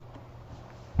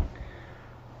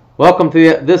Welcome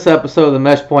to this episode of the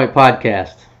Meshpoint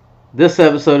podcast. This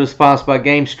episode is sponsored by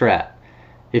GameStrat.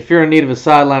 If you're in need of a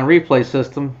sideline replay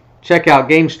system, check out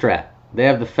GameStrat. They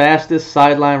have the fastest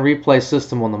sideline replay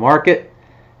system on the market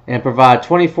and provide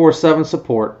 24/7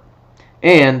 support,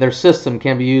 and their system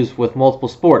can be used with multiple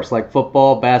sports like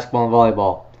football, basketball, and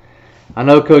volleyball. I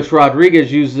know Coach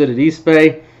Rodriguez uses it at East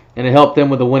Bay, and it helped them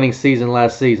with a winning season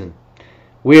last season.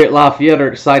 We at Lafayette are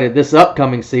excited this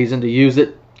upcoming season to use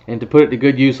it and to put it to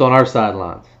good use on our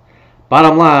sidelines.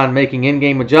 Bottom line, making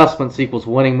in-game adjustments equals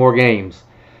winning more games.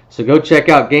 So go check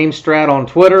out GameStrat on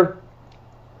Twitter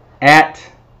at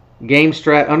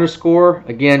GameStrat_.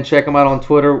 Again, check them out on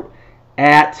Twitter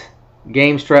at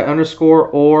GameStrat_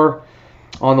 or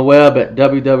on the web at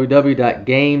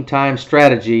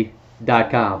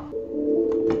www.gametimestrategy.com.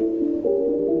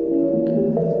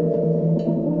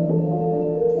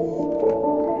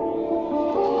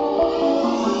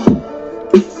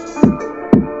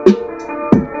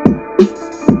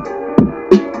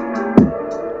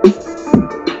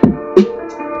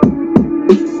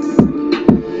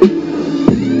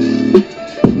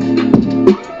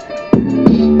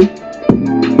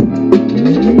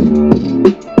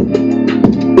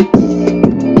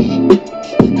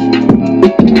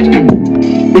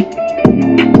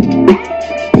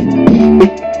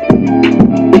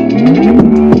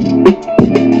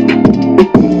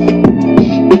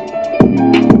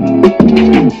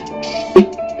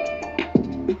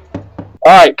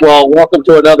 All right, well, welcome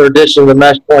to another edition of the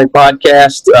Meshpoint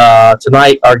podcast.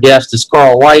 Tonight, our guest is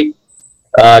Carl White.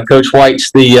 Coach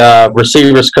White's the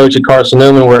receivers coach at Carson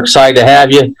Newman. We're excited to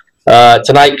have you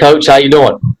tonight, Coach. How you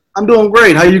doing? I'm doing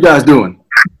great. How you guys doing?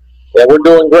 Yeah, we're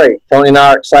doing great. Tony and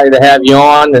I are excited to have you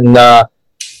on, and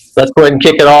let's go ahead and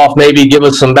kick it off. Maybe give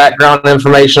us some background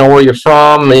information on where you're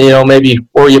from, maybe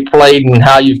where you played and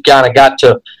how you've kind of got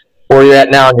to where you're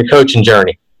at now in your coaching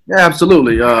journey. Yeah,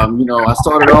 absolutely. I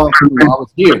started off when I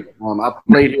was here. I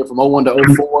played here from 01 to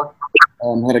 04.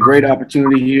 Had a great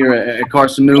opportunity here at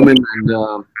Carson Newman, and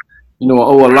I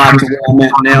owe a lot to where I'm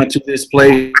at now to this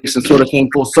place, and sort of came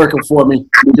full circle for me.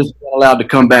 Just got allowed to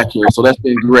come back here, so that's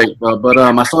been great. But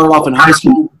I started off in high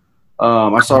school.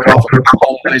 I started off at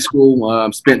high school.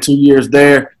 Spent 2 years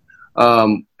there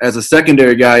as a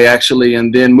secondary guy actually,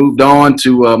 and then moved on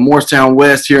to Morristown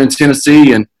West here in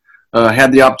Tennessee, and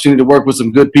had the opportunity to work with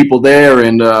some good people there,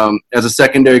 and as a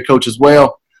secondary coach as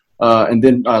well. And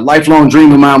then a lifelong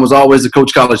dream of mine was always to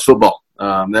coach college football.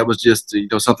 That was just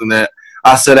something that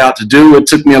I set out to do. It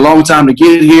took me a long time to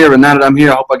get here, and now that I'm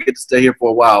here, I hope I get to stay here for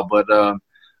a while. But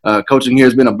coaching here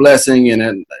has been a blessing,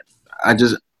 and I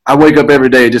wake up every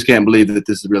day and just can't believe that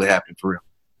this is really happening for real.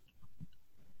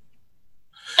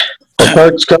 Well,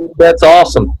 Coach, that's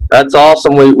awesome. That's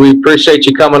awesome. We appreciate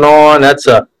you coming on. That's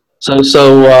it's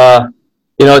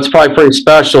probably pretty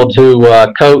special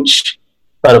to coach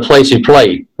at a place you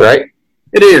played, right?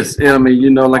 It is. I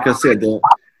mean, like I said,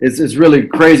 it's really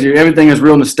crazy. Everything is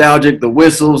real nostalgic. The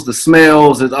whistles, the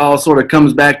smells, it all sort of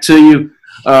comes back to you.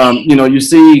 You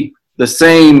see the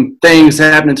same things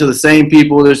happening to the same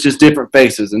people. There's just different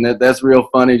faces, and that's real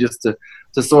funny just to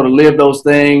sort of live those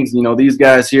things. These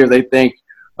guys here, they think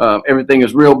everything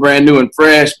is real brand new and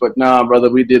fresh, but nah,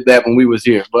 brother, we did that when we was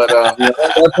here. But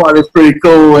that part is pretty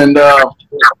cool, and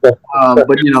but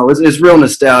it's real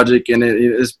nostalgic, and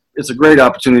it's a great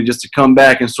opportunity just to come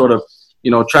back and sort of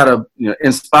try to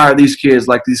inspire these kids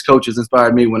like these coaches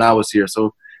inspired me when I was here.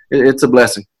 So it's a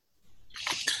blessing.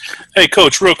 Hey,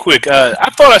 Coach, real quick, I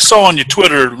thought I saw on your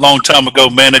Twitter a long time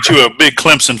ago, man, that you were a big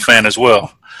Clemson fan as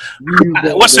well.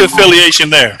 What's the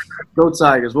affiliation there? Go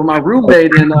Tigers. Well, my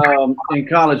roommate in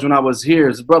college when I was here,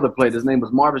 his brother played. His name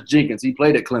was Marvis Jenkins. He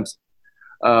played at Clemson.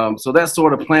 So that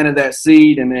sort of planted that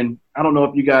seed. And then I don't know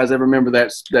if you guys ever remember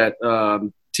that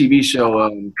TV show,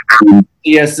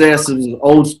 ESS, it was an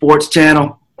old sports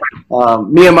channel.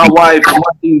 Me and my wife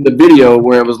watching the video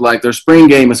where it was like their spring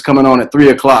game is coming on at 3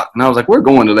 o'clock. And I was like, we're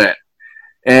going to that.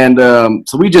 And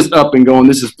so we just up and going.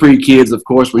 This is pre-kids, of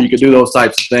course, where you could do those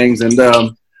types of things. And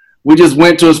we just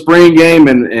went to a spring game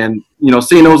and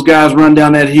seeing those guys run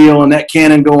down that hill and that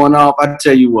cannon going off, I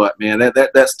tell you what, man,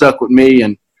 that stuck with me,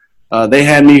 and they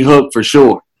had me hooked for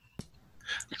sure.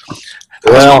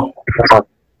 Well,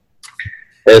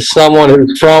 as someone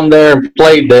who's from there and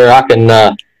played there, I can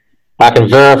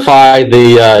verify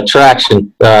the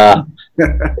attraction.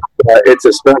 It's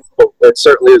a special. It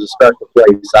certainly is a special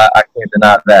place. I can't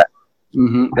deny that.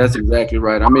 Mm-hmm. That's exactly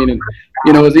right. I mean,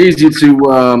 it's easy to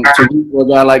root for a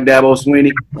guy like Dabo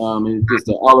Swinney. He's just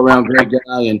an all-around great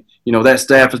guy, and that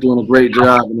staff is doing a great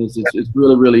job, and it's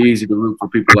really, really easy to root for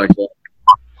people like that.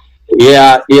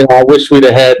 Yeah, I wish we'd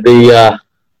have had the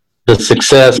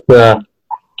success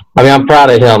I mean, I'm proud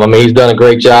of him. I mean, he's done a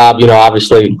great job. You know,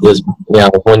 obviously,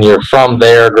 when you're from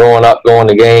there, growing up, going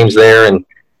to games there, and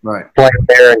playing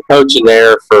there and coaching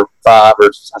there for 5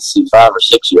 or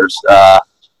 6 years,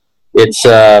 it's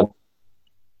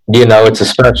it's a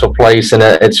special place, and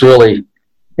it's really,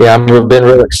 I've been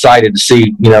really excited to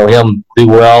see him do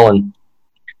well, and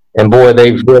boy,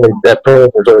 that program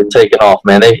has really taken off,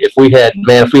 man. If we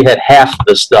had half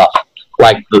the stuff,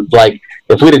 like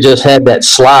if we'd have just had that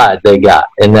slide they got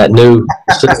in that new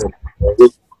facility,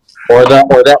 or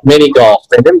that mini golf,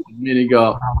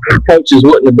 coaches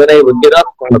wouldn't have been able to get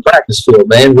up on the practice field,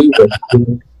 man.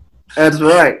 That's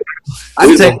right.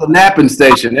 I'd take the napping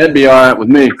station. That'd be all right with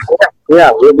me.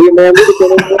 Yeah, we wouldn't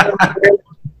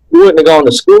have gone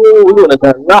to school. We wouldn't have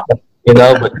done nothing,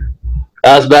 But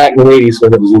I was back in the 80s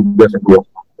when it was a different deal.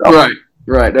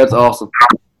 Right. That's awesome.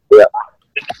 Yeah.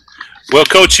 Well,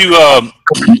 Coach, you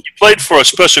played for a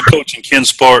special coach in Ken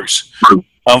Sparks.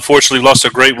 Unfortunately, lost a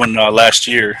great one last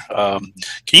year. Can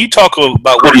you talk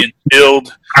about what he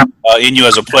instilled in you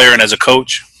as a player and as a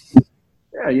coach?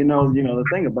 Yeah, the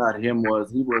thing about him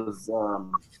was he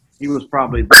was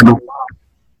probably the most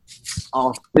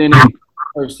authentic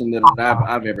person that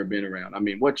I've ever been around. I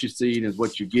mean, what you see is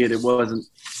what you get. It wasn't,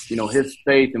 his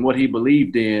faith and what he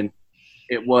believed in.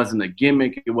 It wasn't a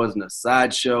gimmick. It wasn't a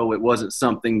sideshow. It wasn't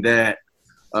something that,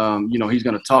 he's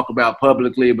going to talk about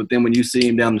publicly, but then when you see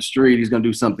him down the street, he's going to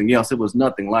do something else. It was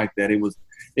nothing like that. It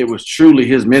was truly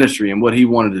his ministry and what he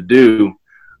wanted to do.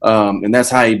 And that's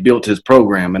how he built his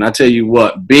program. And I tell you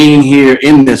what, being here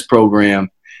in this program,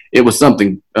 it was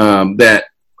something that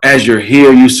as you're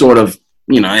here, you sort of,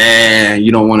 you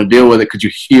don't want to deal with it because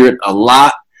you hear it a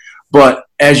lot. But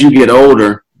as you get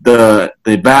older, the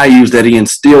values that he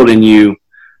instilled in you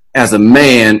as a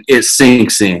man, it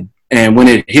sinks in. And when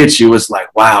it hits you, it's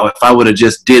like, wow, if I would have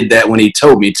just did that when he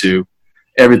told me to,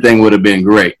 everything would have been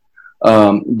great.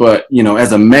 But,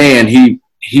 as a man,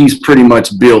 he's pretty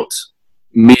much built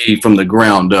me from the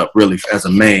ground up, really, as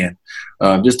a man.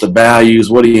 Just the values,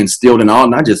 what he instilled in all,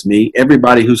 not just me,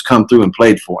 everybody who's come through and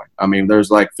played for him. I mean,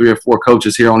 there's like 3 or 4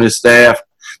 coaches here on his staff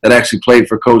that actually played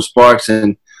for Coach Sparks.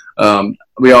 And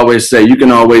we always say you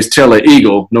can always tell an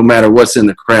eagle, no matter what's in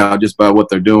the crowd, just by what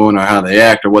they're doing or how they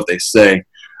act or what they say.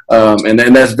 And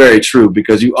that's very true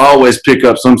because you always pick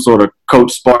up some sort of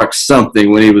Coach Sparks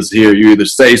something when he was here. You either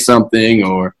say something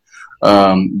or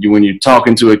when you're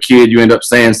talking to a kid, you end up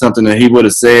saying something that he would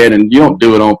have said, and you don't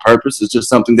do it on purpose. It's just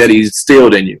something that he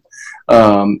instilled in you.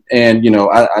 I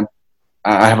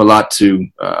have a lot to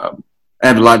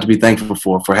be thankful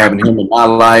for having him in my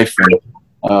life, and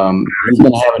he's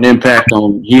going to have an impact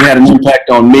he had an impact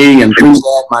on me, and through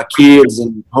that, my kids,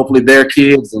 and hopefully their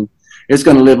kids, and it's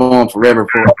going to live on forever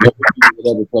for every people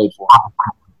that ever played for.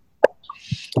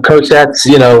 Coach, that's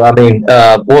what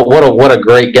a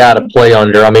great guy to play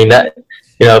under. I mean, that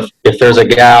if there's a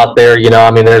guy out there,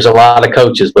 there's a lot of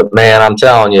coaches, but man, I'm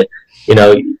telling you,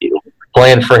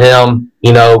 playing for him,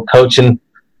 coaching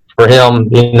for him,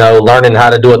 learning how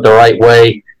to do it the right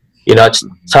way. It's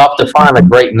tough to find a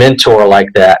great mentor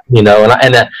like that, and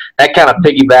that kind of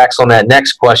piggybacks on that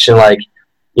next question, like,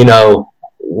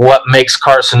 what makes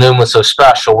Carson Newman so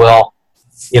special? Well,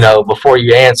 before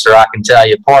you answer, I can tell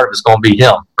you part of it's going to be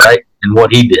him, right, and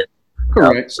what he did.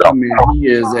 Correct. So. I mean, he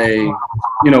is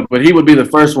but he would be the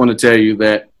first one to tell you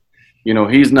that,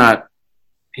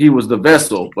 he was the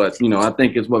vessel, but, I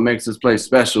think it's what makes this place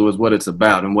special is what it's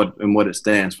about and what it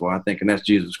stands for, I think, and that's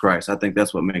Jesus Christ. I think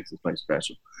that's what makes this place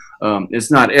special.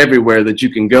 It's not everywhere that you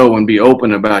can go and be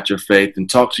open about your faith and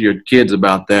talk to your kids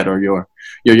about that or your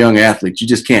young athletes. You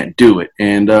just can't do it.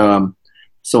 And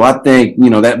so I think,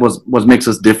 that was what makes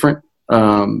us different,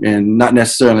 and not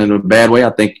necessarily in a bad way. I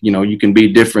think, you can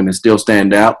be different and still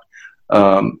stand out.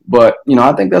 But,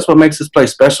 I think that's what makes this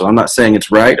place special. I'm not saying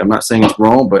it's right. I'm not saying it's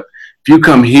wrong. But if you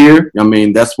come here, I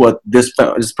mean, that's what this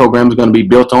program is going to be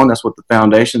built on. That's what the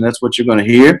foundation, that's what you're going to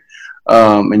hear.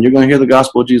 And you're going to hear the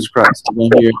gospel of Jesus Christ. You're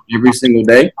going to hear it every single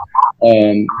day.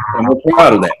 And we're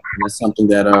proud of that. And it's something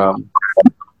that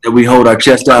we hold our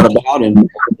chest out about. And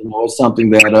it's something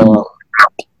that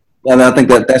and I think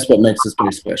that's what makes this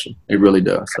place special. It really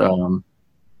does.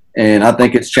 And I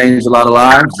think it's changed a lot of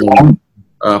lives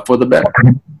for the better.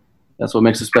 That's what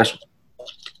makes it special.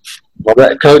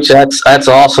 Well, Coach, that's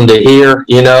awesome to hear,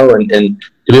 and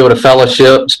to be able to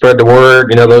fellowship, spread the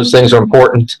word, those things are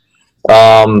important.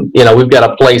 We've got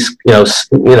a place,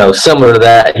 similar to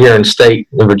that here in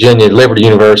in Virginia, Liberty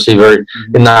University,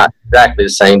 not exactly the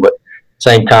same, but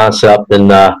same concept. And,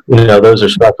 those are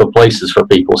special places for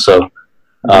people. So,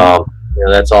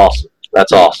 that's awesome.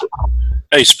 That's awesome.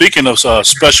 Hey, speaking of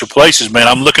special places, man,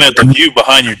 I'm looking at the view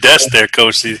behind your desk there,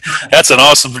 Coach. That's an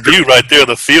awesome view right there of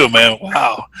the field, man.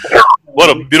 Wow, what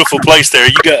a beautiful place there.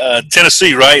 You got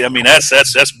Tennessee, right? I mean,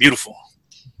 that's beautiful.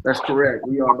 That's correct.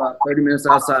 We are about 30 minutes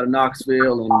outside of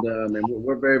Knoxville, and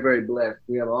we're very, very blessed.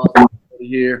 We have an awesome facility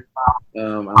here.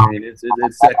 I mean, it's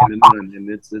second to none, and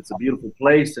it's a beautiful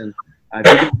place. And if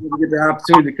you guys get the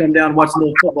opportunity to come down and watch a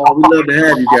little football, we'd love to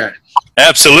have you guys.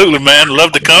 Absolutely, man.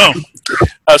 Love to come.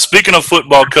 Speaking of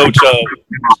football, Coach,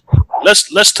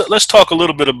 let's talk a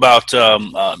little bit about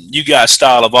you guys'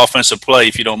 style of offensive play,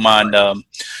 if you don't mind.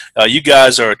 You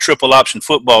guys are a triple option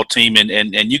football team,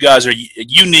 and you guys are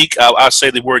unique. I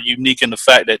say the word unique in the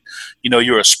fact that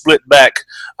you're a split back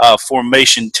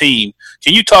formation team.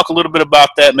 Can you talk a little bit about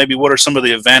that? Maybe what are some of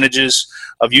the advantages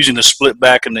of using the split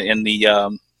back in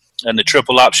the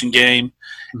triple option game?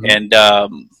 Mm-hmm. And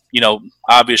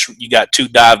obviously you got two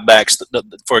dive backs,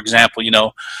 for example.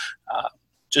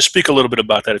 Just speak a little bit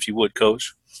about that, if you would,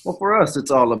 Coach. Well, for us,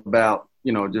 it's all about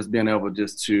just being able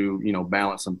just to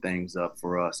balance some things up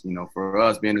for us. For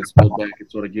us being in split back,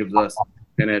 it sort of gives us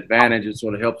an advantage. It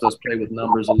sort of helps us play with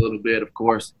numbers a little bit. Of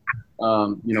course,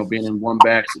 being in one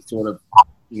backs, it sort of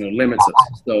limits us.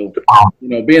 So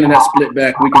being in that split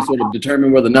back, we can sort of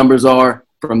determine where the numbers are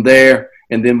from there,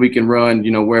 and then we can run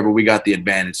wherever we got the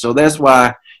advantage. So that's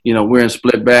why we're in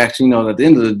split backs. At the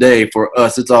end of the day, for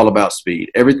us, it's all about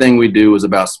speed. Everything we do is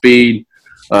about speed.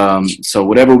 So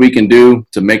whatever we can do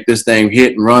to make this thing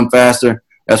hit and run faster,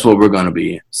 that's what we're going to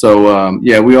be in. So,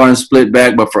 we are in split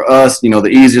back. But for us, the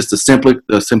easiest, the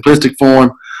simplistic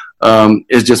form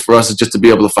is just for us is just to be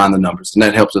able to find the numbers. And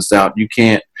that helps us out. You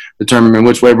can't determine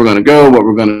which way we're going to go, what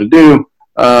we're going to do.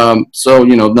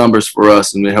 Numbers for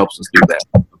us, and it helps us do that.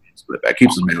 Split back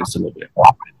keeps us managed a little bit.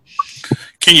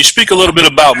 Can you speak a little bit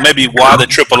about maybe why the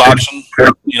triple option?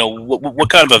 What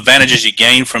kind of advantages you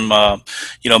gain from,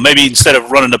 maybe instead of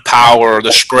running the power or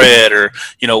the spread, or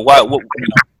talk a little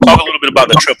bit about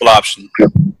the triple option.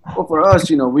 Well, for us,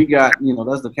 we got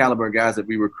that's the caliber of guys that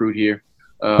we recruit here.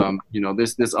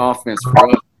 This offense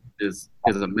for us is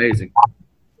amazing.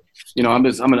 I'm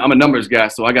a numbers guy,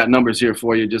 so I got numbers here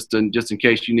for you just in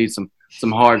case you need some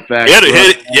hard facts.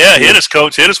 Hit us,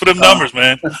 Coach. Hit us with them numbers,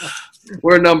 man.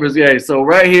 We're numbers, yeah. So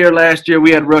right here last year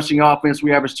we had rushing offense.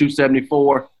 We averaged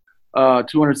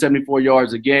 274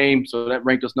 yards a game. So that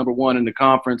ranked us number 1 in the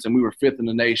conference, and we were 5th in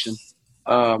the nation,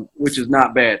 which is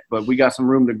not bad. But we got some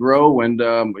room to grow, and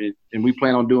we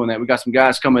plan on doing that. We got some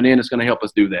guys coming in that's going to help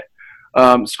us do that.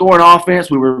 Scoring offense,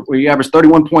 we averaged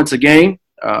 31 points a game.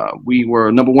 We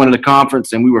were number 1 in the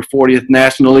conference, and we were 40th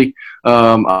nationally.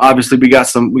 Obviously, we got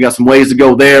some ways to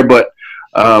go there, but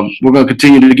we're going to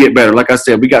continue to get better. Like I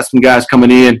said, we got some guys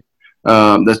coming in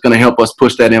that's going to help us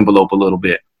push that envelope a little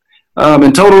bit.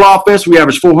 In total offense, we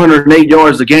averaged 408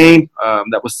 yards a game.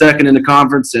 That was 2nd in the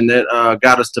conference, and that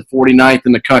got us to 49th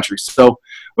in the country. So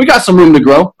we got some room to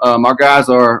grow. Our guys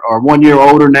are 1 year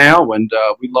older now, and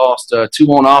we lost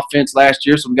 2 on offense last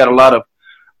year, so we got a lot of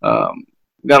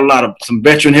some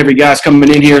veteran heavy guys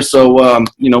coming in here. So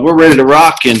we're ready to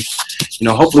rock, and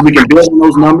hopefully we can build on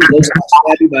those numbers. That's not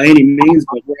happy by any means,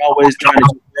 but we're always trying to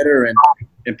do better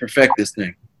and perfect this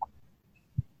thing.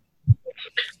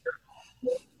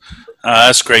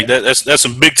 That's great. That's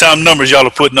some big time numbers y'all are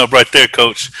putting up right there,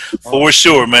 Coach. For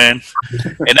sure, man.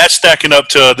 And that's stacking up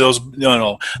to those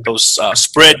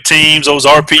spread teams, those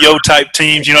RPO type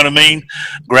teams. You know what I mean?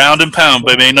 Ground and pound,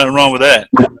 baby. Ain't nothing wrong with that.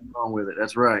 Nothing wrong with it.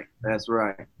 That's right.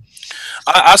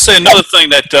 I say another thing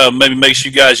that maybe makes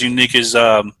you guys unique is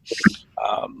how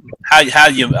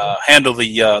you handle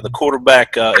the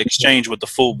quarterback exchange with the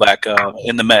fullback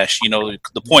in the mesh.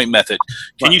 The point method.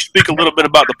 Can you speak a little bit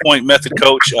about the point method,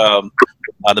 Coach?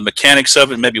 The mechanics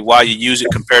of it, maybe why you use it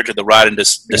compared to the ride and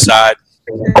decide.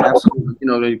 Yeah,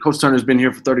 absolutely. Coach Turner's been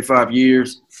here for 35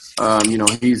 years.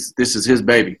 This is his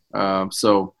baby.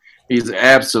 So he's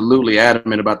absolutely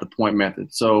adamant about the point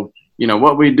method. So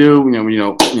what we do,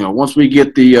 once we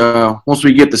get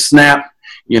the snap,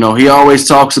 he always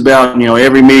talks about,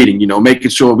 every meeting, making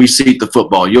sure we seat the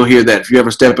football. You'll hear that. If you ever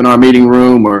step in our meeting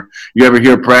room or you ever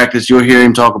hear practice, you'll hear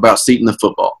him talk about seating the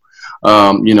football.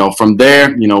 From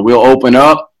there, we'll open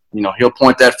up, he'll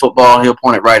point that football. He'll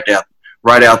point it right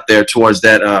out there towards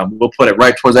that. We'll put it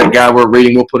right towards that guy we're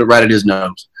reading. We'll put it right at his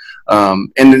nose.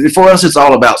 And for us, it's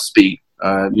all about speed.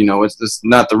 It's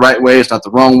not the right way. It's not the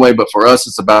wrong way, but for us,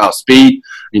 it's about speed.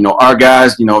 Our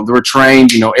guys, they're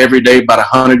trained, every day about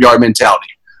 100-yard mentality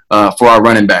for our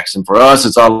running backs. And for us,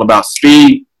 it's all about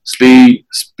speed.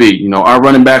 Our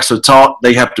running backs are taught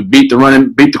they have to beat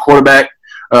the quarterback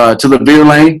to the veer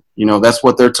lane. That's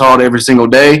what they're taught every single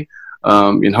day.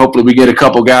 And hopefully we get a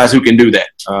couple guys who can do that.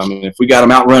 If we got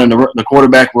them outrunning the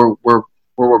quarterback, we're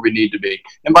where we need to be,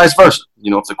 and vice versa.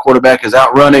 If the quarterback is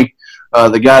outrunning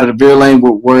the guy to the veer lane,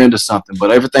 we're into something.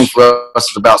 But everything for us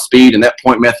is about speed, and that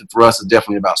point method for us is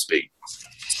definitely about speed.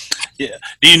 Yeah.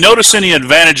 Do you notice any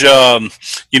advantage,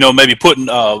 maybe putting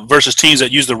versus teams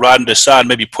that use the ride and decide,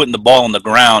 maybe putting the ball on the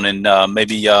ground, and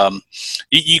maybe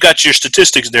you got your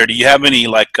statistics there. Do you have any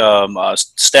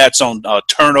stats on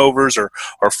turnovers or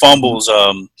fumbles?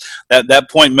 That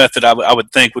point method, I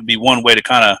would think, would be one way to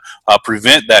kind of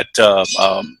prevent that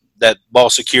that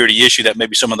ball security issue that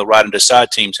maybe some of the ride and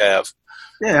decide teams have.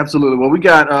 Yeah, absolutely. Well, we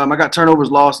got I got turnovers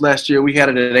lost last year. We had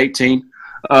it at 18.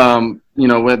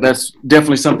 That's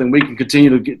definitely something we can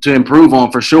continue to improve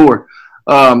on for sure.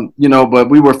 But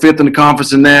we were 5th in the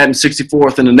conference in that and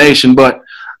 64th in the nation. But,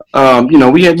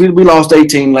 we lost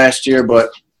 18 last year,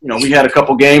 but, we had a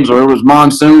couple games where it was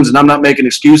monsoons, and I'm not making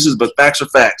excuses, but facts are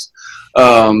facts.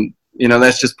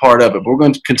 That's just part of it. But we're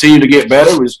going to continue to get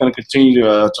better. We're just going to continue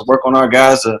to work on our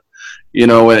guys,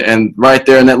 and right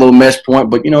there in that little mesh point.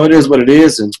 But, it is what it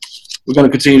is, and we're going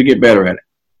to continue to get better at it.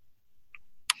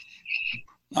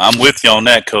 I'm with you on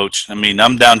that, Coach. I mean,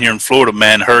 I'm down here in Florida,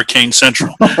 man, Hurricane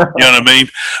Central. You know what I mean?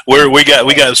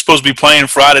 We got supposed to be playing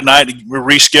Friday night. We're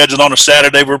rescheduled on a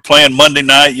Saturday. We're playing Monday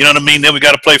night. You know what I mean? Then we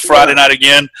got to play Friday night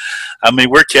again. I mean,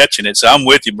 we're catching it. So I'm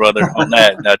with you, brother, on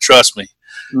that. Trust me.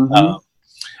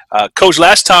 Mm-hmm. Coach,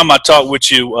 last time I talked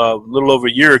with you a little over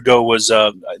a year ago was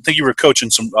I think you were coaching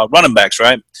some running backs,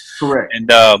 right? Correct. And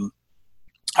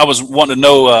I was wanting to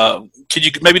know, could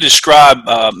you maybe describe,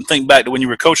 think back to when you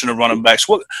were coaching the running backs,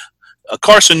 what a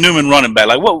Carson Newman running back,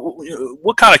 like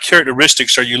what kind of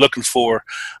characteristics are you looking for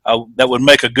that would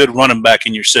make a good running back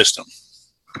in your system?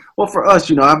 Well, for us,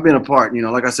 I've been a part,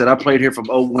 like I said, I played here from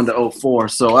 01 to 04.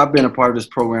 So I've been a part of this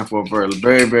program for a very,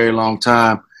 very, very long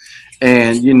time.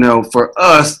 And, for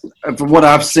us, from what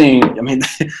I've seen, I mean,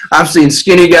 I've seen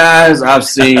skinny guys, I've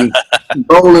seen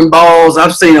rolling balls,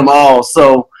 I've seen them all.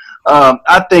 So,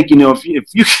 I think,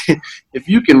 if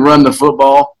you can run the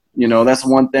football, that's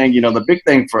one thing. The big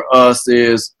thing for us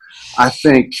is, I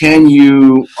think,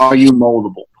 are you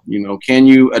moldable? Can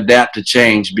you adapt to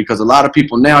change? Because a lot of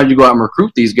people now, you go out and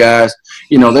recruit these guys,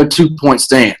 they're 2-point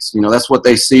stance. That's what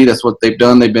they see. That's what they've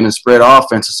done. They've been in spread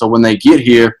offenses. So when they get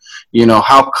here,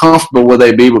 how comfortable will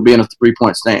they be with being a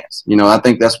 3-point stance? I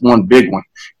think that's one big one.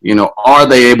 Are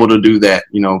they able to do that?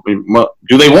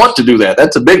 Do they want to do that?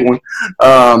 That's a big one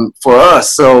for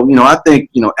us. So, I think,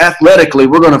 athletically,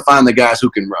 we're going to find the guys who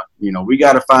can run. We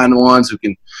got to find the ones who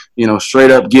can,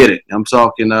 straight up get it. I'm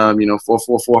talking,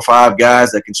 4-4-4-5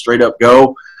 guys that can straight up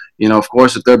go. Of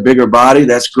course, if they're bigger body,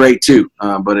 that's great too.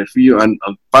 But if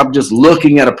I'm just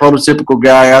looking at a prototypical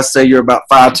guy, I say you're about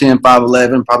 5'10",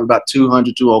 5'11", probably about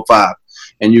 200, 205,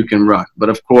 and you can run. But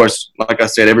of course, like I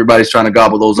said, everybody's trying to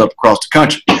gobble those up across the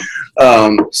country.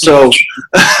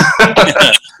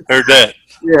 Heard that.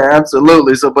 Yeah,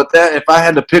 absolutely. So, but if I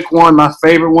had to pick one, my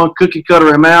favorite one, cookie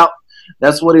cutter him out.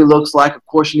 That's what he looks like. Of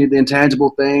course, you need the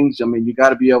intangible things. I mean, you got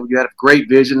to have great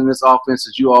vision in this offense,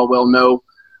 as you all well know.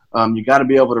 You got to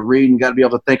be able to read and you got to be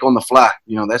able to think on the fly.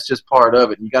 That's just part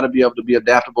of it. You got to be able to be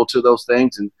adaptable to those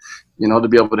things and, to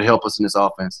be able to help us in this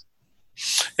offense.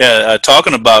 Yeah,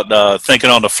 talking about thinking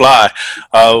on the fly,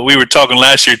 we were talking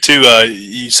last year too.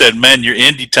 You said, man, your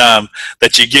indie time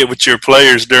that you get with your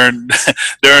players during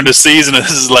the season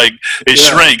is like it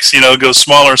shrinks. It goes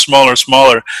smaller, smaller,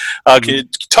 smaller. Can you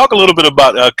talk a little bit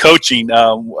about coaching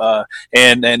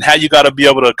and how you got to be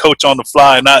able to coach on the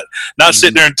fly and not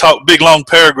sit there and talk big long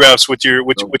paragraphs with your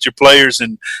players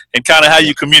and kind of how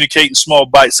you communicate in small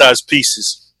bite-sized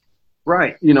pieces.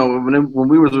 Right. When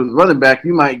we were running back,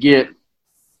 you might get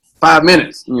 5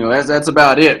 minutes. That's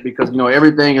about it because,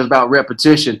 everything is about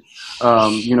repetition,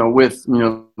 with,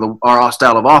 our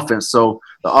style of offense. So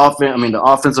the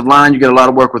offensive line, you get a lot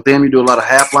of work with them. You do a lot of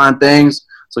half line things.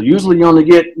 So usually you only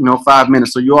get, 5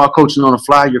 minutes. So you are coaching on the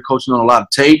fly. You're coaching on a lot of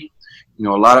tape. A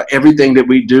lot of everything that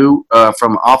we do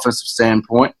from an offensive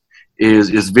standpoint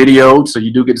is videoed. So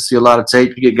you do get to see a lot of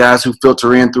tape. You get guys who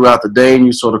filter in throughout the day and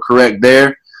you sort of correct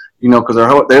there. Because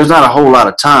there's not a whole lot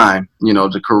of time,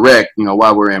 to correct,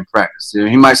 while we're in practice.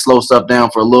 He might slow stuff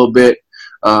down for a little bit,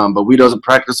 but we doesn't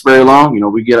practice very long.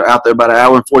 We get out there about an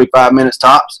hour and 45 minutes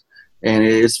tops, and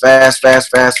it's fast.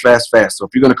 So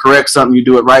if you're going to correct something, you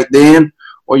do it right then,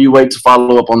 or you wait to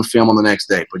follow up on the film on the next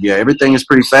day. But, yeah, everything is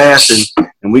pretty fast,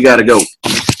 and we got to go.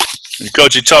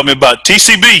 Coach, you taught me about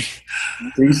TCB.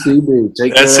 TCB.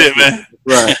 That's it, man.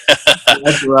 Right.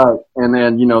 That's right. And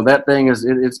then, that thing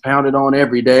it's pounded on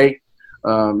every day.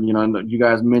 You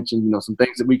guys mentioned, some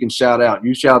things that we can shout out.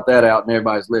 You shout that out and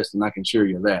everybody's listening. I can assure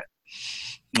you of that.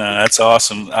 That's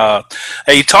awesome.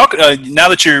 Hey, talk now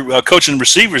that you're coaching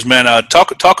receivers, man.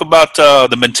 Talk about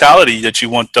the mentality that you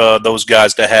want those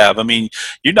guys to have. I mean,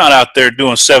 you're not out there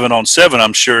doing 7-on-7.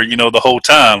 I'm sure the whole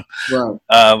time. Right.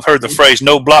 I've heard the phrase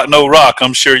 "no block, no rock."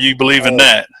 I'm sure you believe in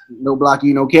that. No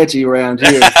blocky, no catchy around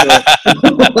here. So,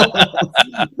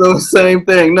 so same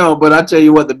thing. No, but I tell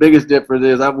you what, the biggest difference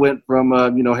is I went from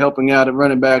helping out at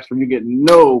running backs where you get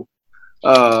no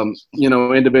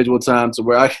individual time to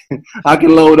where I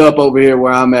can load up over here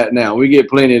where I'm at now. We get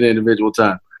plenty of individual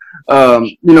time. But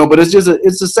it's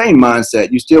the same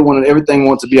mindset. You still everything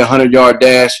wants to be 100-yard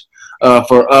dash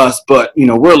for us, but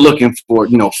we're looking for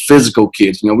physical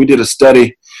kids. We did a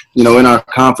study in our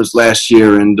conference last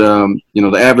year, and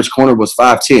the average corner was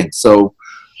 5'10". So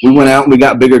we went out and we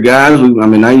got bigger guys.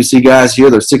 Now you see guys here,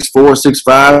 they're 6'4",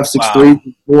 6'5",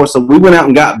 6'3", 6'4". So we went out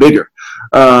and got bigger,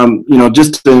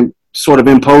 just to sort of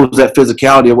impose that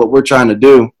physicality of what we're trying to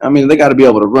do. I mean, they got to be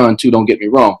able to run too, don't get me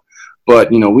wrong. But,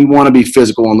 we want to be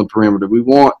physical on the perimeter. We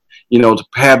want, to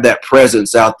have that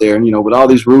presence out there. And, with all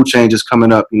these rule changes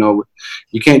coming up, you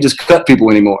can't just cut people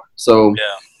anymore. So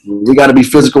we got to be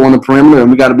physical on the perimeter, and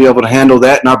we got to be able to handle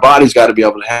that, and our body's got to be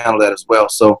able to handle that as well.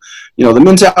 So, the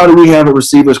mentality we have at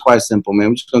receiver is quite simple, man.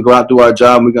 We're just going to go out and do our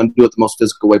job, and we're going to do it the most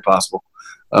physical way possible.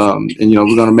 We're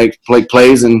going to make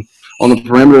plays and on the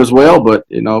perimeter as well, but,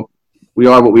 we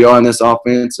are what we are in this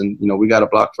offense, and, we got to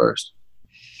block first.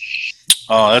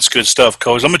 Oh, that's good stuff,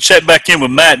 Coach. I'm going to check back in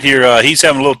with Matt here. He's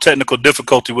having a little technical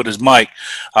difficulty with his mic.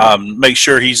 Make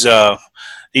sure he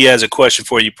has a question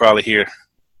for you probably here.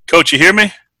 Coach, you hear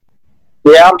me?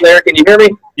 Yeah, I'm there. Can you hear me?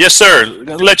 Yes, sir. I'm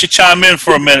going to let you chime in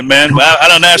for a minute, man. I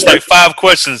done asked like 5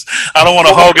 questions. I don't want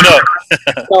to hog it up.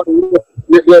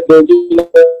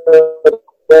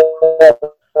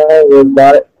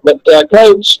 But,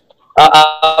 Coach,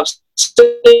 I've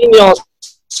seen you on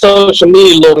social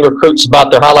media looking recruits about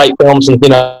their highlight films, and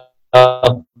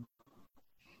how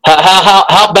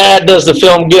bad does the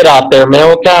film get out there, man?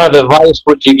 What kind of advice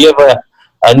would you give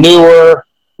a newer,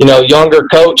 younger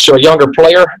coach or younger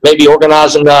player, maybe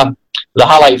organizing the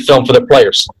highlight film for their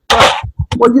players?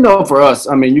 Well, for us,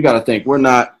 you got to think we're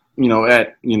not,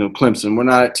 at Clemson, we're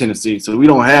not at Tennessee, so we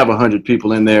don't have 100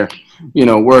 people in there,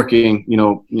 working,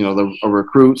 the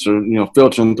recruits or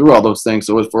filtering through all those things.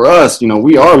 So for us,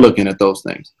 we are looking at those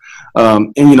things,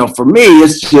 and for me,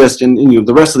 it's just, and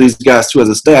the rest of these guys too as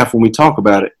a staff, when we talk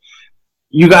about it,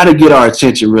 you got to get our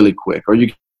attention really quick, or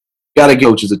you got to get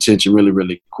coach's attention really,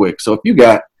 really quick. So if you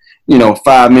got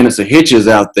 5 minutes of hitches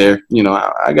out there,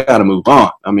 I got to move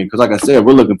on. Because like I said,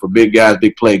 we're looking for big guys,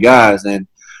 big play guys, and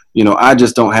I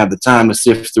just don't have the time to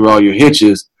sift through all your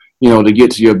hitches, to get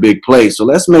to your big plays. So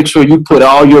let's make sure you put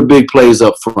all your big plays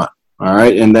up front. All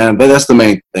right. And then that's the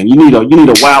main thing. You need a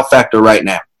wow factor right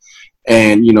now.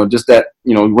 And, just that,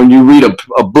 when you read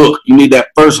a book, you need that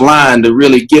first line to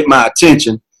really get my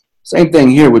attention. Same thing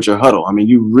here with your huddle.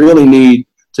 You really need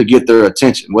to get their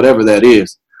attention, whatever that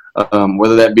is,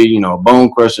 whether that be, a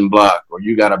bone crushing block, or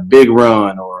you got a big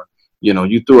run, or,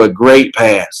 you threw a great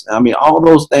pass. All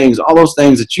those things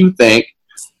that you think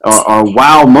are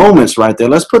wow moments right there.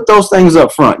 Let's put those things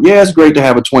up front. Yeah, it's great to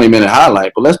have a 20-minute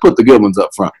highlight, but let's put the good ones up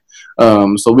front,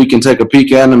 so we can take a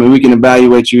peek at them and we can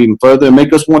evaluate you even further and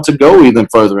make us want to go even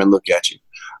further and look at you.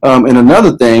 And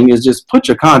another thing is just put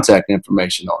your contact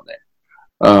information on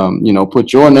there.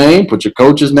 Put your name, put your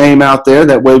coach's name out there.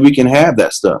 That way we can have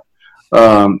that stuff.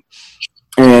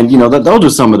 And, those are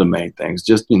some of the main things.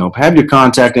 Just, have your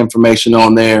contact information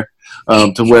on there.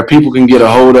 To where people can get a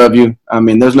hold of you.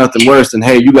 There's nothing worse than,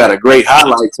 hey, you got a great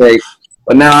highlight tape,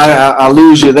 but now I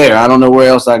lose you there. I don't know where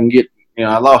else I can get,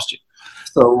 I lost you.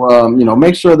 So,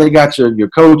 make sure they got your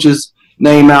coach's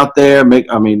name out there,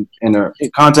 and their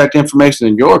contact information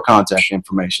and your contact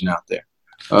information out there.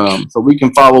 So we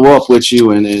can follow up with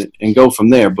you and go from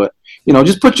there. But,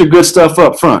 just put your good stuff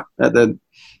up front.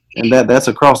 That's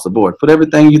across the board. Put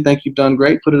everything you think you've done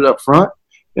great, put it up front,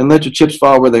 and let your chips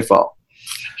fall where they fall.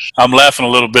 I'm laughing a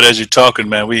little bit as you're talking,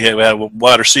 man. We had a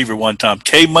wide receiver one time,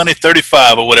 K Money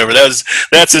 35 or whatever.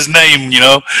 That's his name,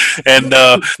 And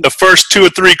the first 2 or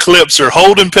 3 clips are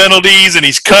holding penalties, and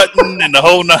he's cutting, and the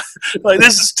whole night. Like,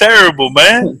 this is terrible,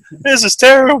 man. This is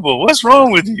terrible. What's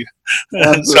wrong with you?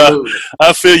 So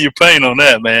I feel your pain on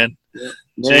that, man. Yeah.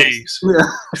 Jeez. Yeah.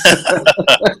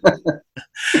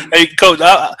 Hey, Coach,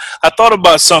 I thought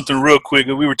about something real quick.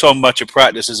 We were talking about your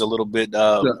practices a little bit,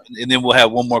 and then we'll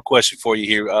have one more question for you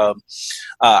here.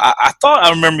 I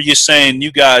remember you saying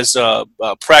you guys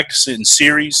practice in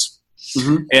series.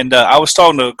 Mhm. And I was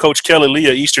talking to Coach Kelly Lee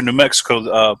of Eastern New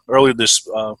Mexico earlier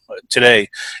today,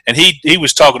 and he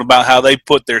was talking about how they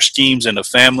put their schemes into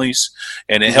families,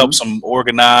 and it helps them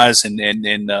organize and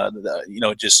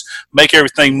just make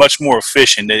everything much more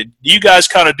efficient. Do you guys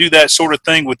kind of do that sort of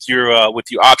thing with your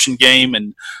option game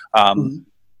and?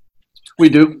 We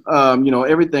do.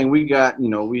 Everything we got,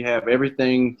 we have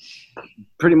everything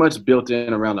pretty much built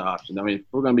in around the option. I mean, if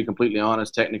we're going to be completely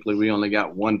honest, technically we only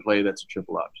got one play that's a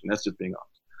triple option. That's just being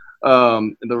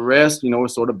honest. The rest,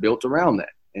 is sort of built around that.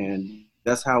 And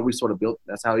that's how we sort of built –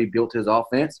 that's how he built his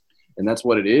offense, and that's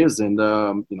what it is. And,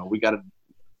 we got a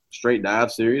straight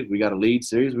dive series. We got a lead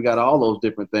series. We got all those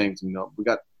different things. We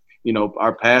got –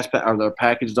 our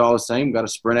package is all the same. We got a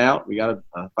sprint out. We got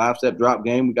a 5-step drop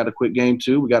game. We got a quick game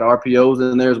too. We got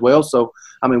RPOs in there as well. So,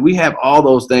 I mean, we have all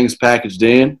those things packaged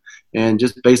in, and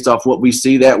just based off what we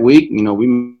see that week, we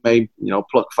may,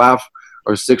 pluck 5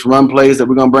 or 6 run plays that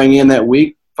we're going to bring in that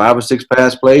week, 5 or 6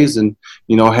 pass plays, and,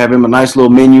 have him a nice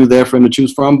little menu there for him to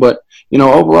choose from. But,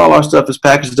 overall our stuff is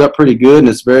packaged up pretty good, and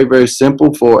it's very, very simple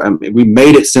we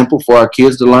made it simple for our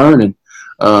kids to learn. And,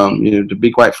 to be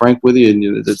quite frank with you, and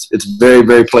it's very,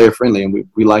 very player friendly, and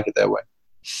we like it that way.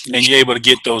 And you're able to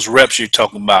get those reps you're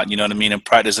talking about, you know what I mean, and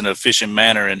practice in an efficient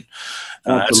manner. And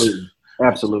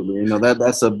Absolutely.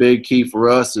 That's a big key for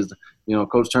us is,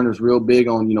 Coach Turner's real big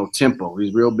on, tempo.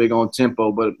 He's real big on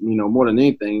tempo, but, more than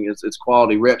anything, it's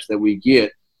quality reps that we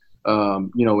get,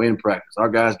 in practice. Our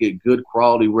guys get good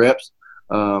quality reps.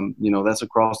 That's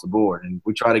across the board. And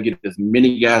we try to get as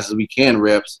many guys as we can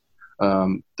reps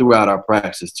throughout our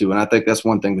practices too. And I think that's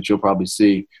one thing that you'll probably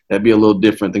see that'd be a little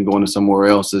different than going to somewhere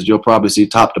else is you'll probably see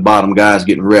top to bottom guys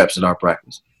getting reps at our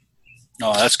practice.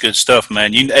 Oh, that's good stuff,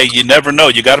 man. You never know.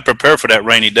 You got to prepare for that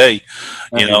rainy day.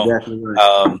 Exactly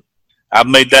right. I've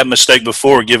made that mistake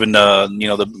before, giving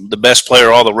the best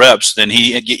player all the reps. Then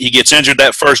he gets injured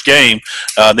that first game.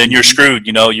 Then you're screwed.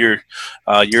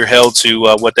 You're held to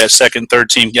what that second, third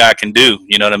team guy can do.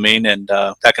 You know what I mean? And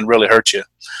that can really hurt you.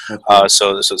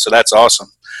 So that's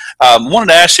awesome.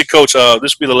 Wanted to ask you, Coach.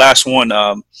 This will be the last one.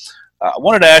 I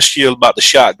wanted to ask you about the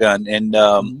shotgun, and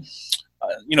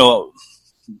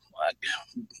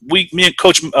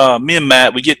me and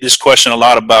Matt, we get this question a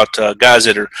lot about guys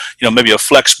that are, maybe a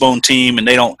flex bone team and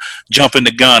they don't jump in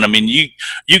the gun. I mean,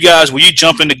 you guys, will you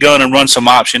jump in the gun and run some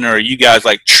option, or are you guys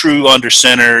like true under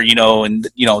center, and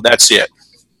that's it?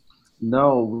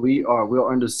 No,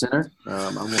 we're under center.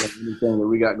 I'm going to anything that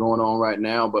we got going on right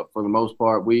now, but for the most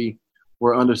part,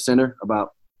 we're under center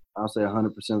about, I'll say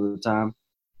 100% of the time.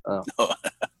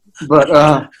 But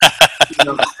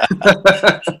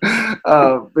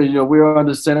we're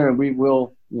under center, and we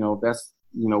will, that's,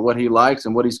 what he likes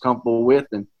and what he's comfortable with.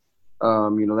 And,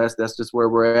 that's just where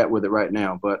we're at with it right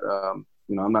now. But, I'm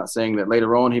not saying that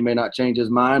later on he may not change his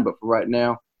mind, but for right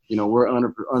now, we're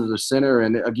under the center.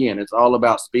 And again, it's all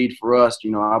about speed for us.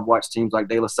 I've watched teams like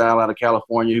De La Salle out of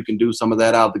California who can do some of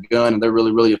that out of the gun, and they're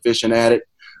really, really efficient at it.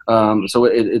 So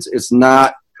it's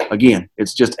not, again,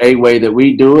 it's just a way that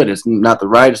we do it. It's not the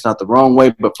right, it's not the wrong way,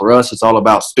 but for us, it's all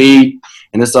about speed,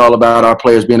 and it's all about our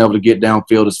players being able to get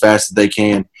downfield as fast as they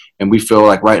can. And we feel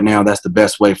like right now that's the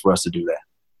best way for us to do that.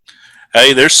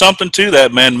 Hey, there's something to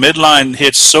that, man. Midline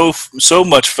hits so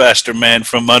much faster, man,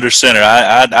 from under center.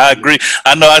 I agree.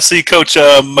 I know I see Coach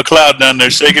McLeod down there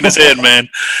shaking his head, man.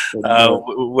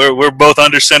 We're both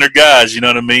under center guys, you know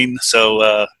what I mean?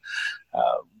 So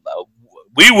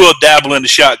we will dabble in the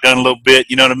shotgun a little bit,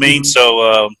 you know what I mean?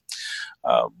 So,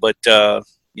 but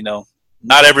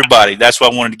not everybody. That's why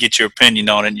I wanted to get your opinion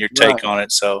on it and your take on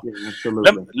it. So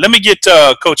let me get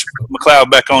Coach McLeod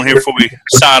back on here before we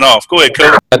sign off. Go ahead,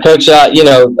 Coach. Coach,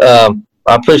 I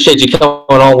appreciate you coming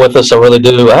on with us. I really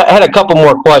do. I had a couple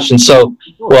more questions. So,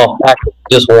 well, actually,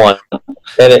 just one,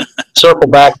 and it circle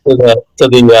back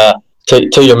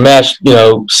to your mesh,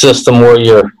 system where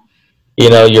you're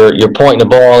pointing the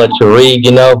ball at your read.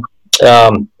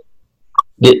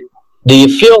 Do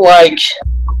you feel like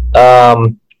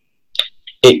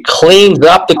it cleans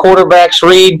up the quarterback's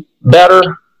read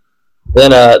better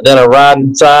than a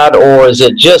riding side, or is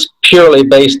it just purely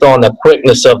based on the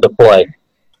quickness of the play?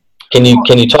 Can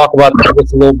you talk about that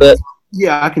just a little bit?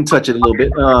 Yeah, I can touch it a little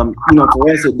bit. For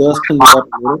us, it does clean it up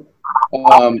a little,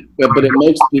 but it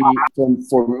makes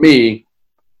for me,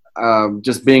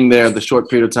 just being there the short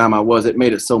period of time I was, it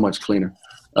made it so much cleaner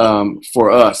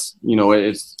for us.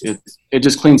 It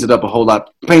just cleans it up a whole lot,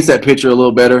 paints that picture a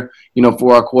little better.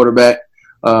 For our quarterback.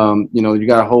 You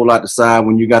got a whole lot to decide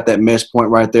when you got that mesh point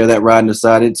right there, that riding the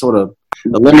side. It sort of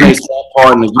eliminates that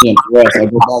part. And again, for us, I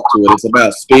go back to it. It's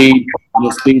about speed. And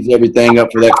it speeds everything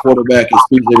up for that quarterback. It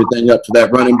speeds everything up for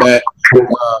that running back. We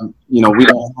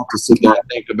don't have to sit there and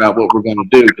think about what we're going to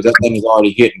do because that thing is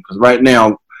already hitting. Because right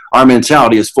now, our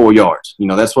mentality is 4 yards.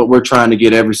 That's what we're trying to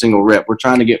get every single rep. We're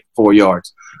trying to get 4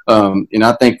 yards. And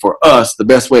I think for us, the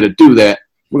best way to do that,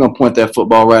 we're going to point that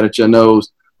football right at your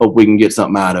nose, hope we can get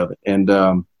something out of it. And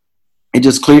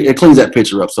it cleans that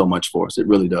picture up so much for us. It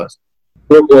really does.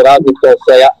 Real good. I was just going to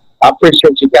say, I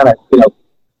appreciate you kind of,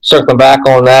 circling back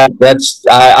on that.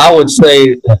 I would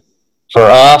say for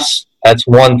us, that's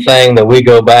one thing that we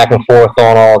go back and forth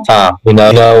on all the time.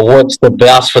 What's the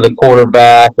best for the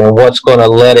quarterback and what's going to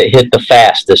let it hit the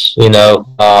fastest,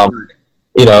 obviously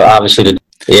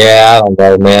I don't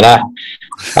know, man.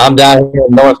 I'm down here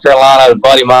in North Carolina at a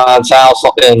buddy of mine's house,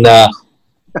 and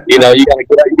you got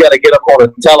to get up on a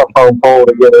telephone pole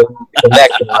to get a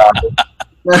connection.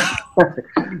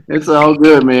 It's all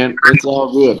good, man. It's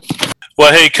all good.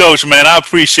 Well, hey, Coach, man, I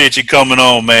appreciate you coming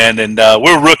on, man. And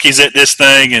we're rookies at this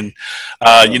thing, and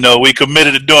we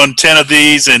committed to doing 10 of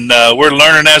these, and we're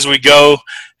learning as we go.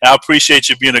 And I appreciate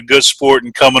you being a good sport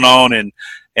and coming on and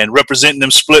representing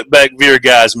them split back veer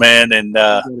guys, man. And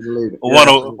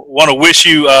want to wish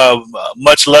you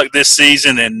much luck this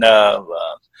season, and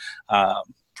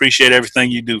appreciate everything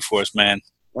you do for us, man.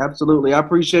 Absolutely, I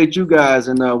appreciate you guys,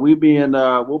 and we'll be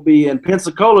in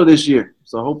Pensacola this year.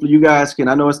 So hopefully you guys can.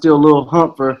 I know it's still a little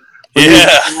hump for but if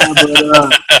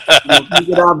you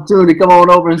get an opportunity, come on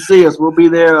over and see us. We'll be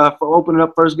there for opening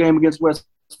up first game against West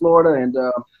Florida, and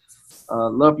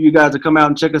love for you guys to come out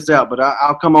and check us out. But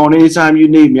I'll come on anytime you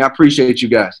need me. I appreciate you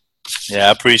guys. Yeah,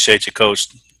 I appreciate you, Coach.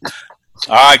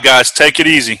 All right, guys, take it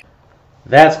easy.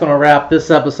 That's going to wrap this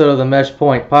episode of the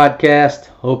Meshpoint podcast.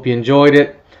 Hope you enjoyed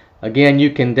it. Again,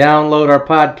 you can download our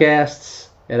podcasts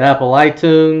at Apple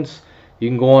iTunes. You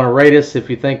can go on and rate us if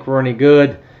you think we're any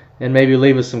good, and maybe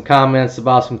leave us some comments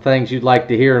about some things you'd like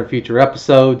to hear in future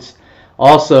episodes.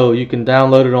 Also, you can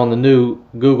download it on the new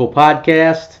Google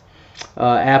Podcast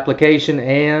application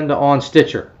and on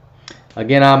Stitcher.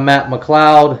 Again, I'm Matt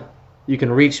McLeod. You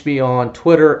can reach me on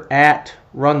Twitter at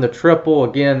RunTheTriple.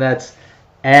 Again, that's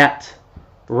at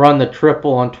RunTheTriple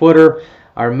on Twitter.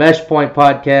 Our Meshpoint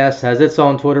podcast has its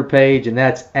own Twitter page, and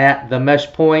that's at The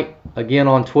Meshpoint. Again,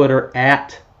 on Twitter,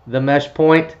 at The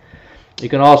Meshpoint. You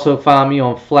can also find me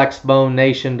on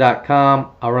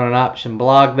flexbonenation.com. I run an option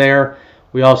blog there.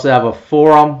 We also have a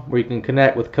forum where you can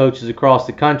connect with coaches across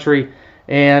the country.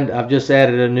 And I've just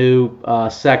added a new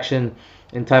section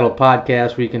entitled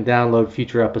Podcast where you can download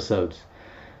future episodes.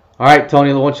 All right,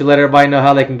 Tony, why don't you let everybody know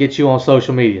how they can get you on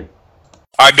social media?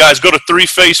 All right, guys, go to Three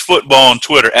Face Football on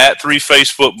Twitter, at Three Face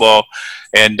Football,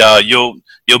 and you'll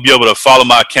be able to follow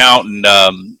my account. And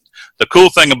the cool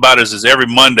thing about it is every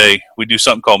Monday we do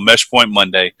something called Meshpoint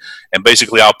Monday, and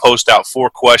basically I'll post out 4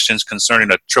 questions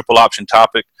concerning a triple option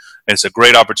topic. And it's a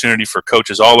great opportunity for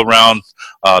coaches all around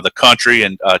the country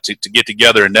and to get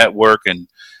together and network and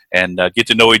get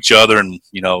to know each other, and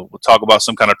we'll talk about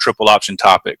some kind of triple option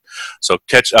topic. So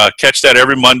catch that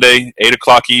every Monday,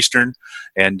 8:00 Eastern.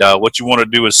 And what you want to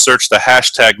do is search the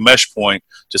hashtag Meshpoint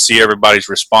to see everybody's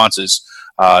responses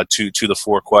to the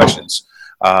 4 questions.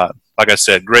 Like I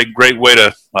said, great way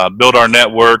to build our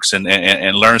networks and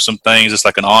learn some things. It's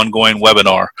like an ongoing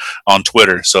webinar on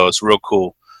Twitter, so it's real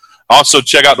cool. Also,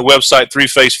 check out the website,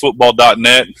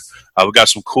 threefacefootball.net. We've got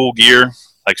some cool gear,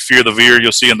 like Fear the Veer,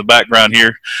 you'll see in the background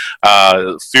here.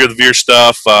 Fear the Veer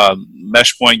stuff,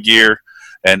 Meshpoint gear,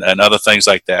 and other things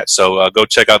like that. So go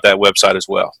check out that website as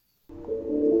well.